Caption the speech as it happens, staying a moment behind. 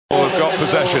have got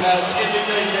possession.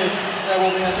 There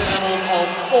will be a minimum of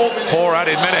 4 minutes. 4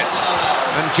 added minutes.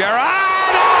 And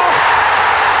Gerrard!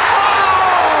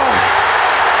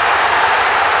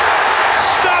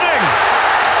 Stunning!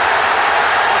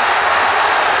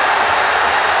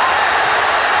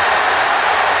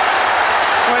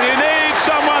 When you need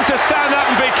someone to stand up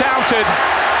and be counted,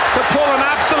 to pull an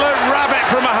absolute rabbit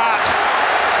from a hat,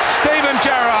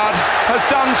 Gerrard has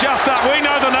done just that. We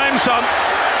know the name, son.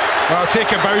 Well, take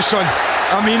a bow, son.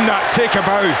 I mean that, take a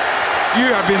bow.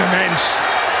 You have been immense.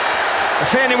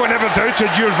 If anyone ever doubted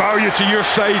your value to your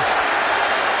side,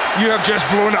 you have just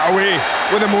blown it away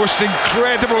with the most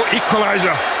incredible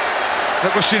equaliser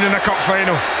that we've seen in a cup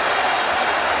final.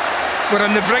 We're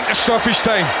on the brink of stoppage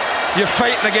time. You're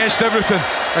fighting against everything,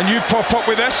 and you pop up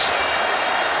with this.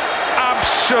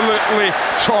 Absolutely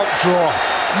top draw.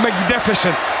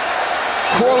 Magnificent.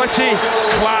 Quality,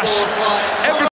 class, everything.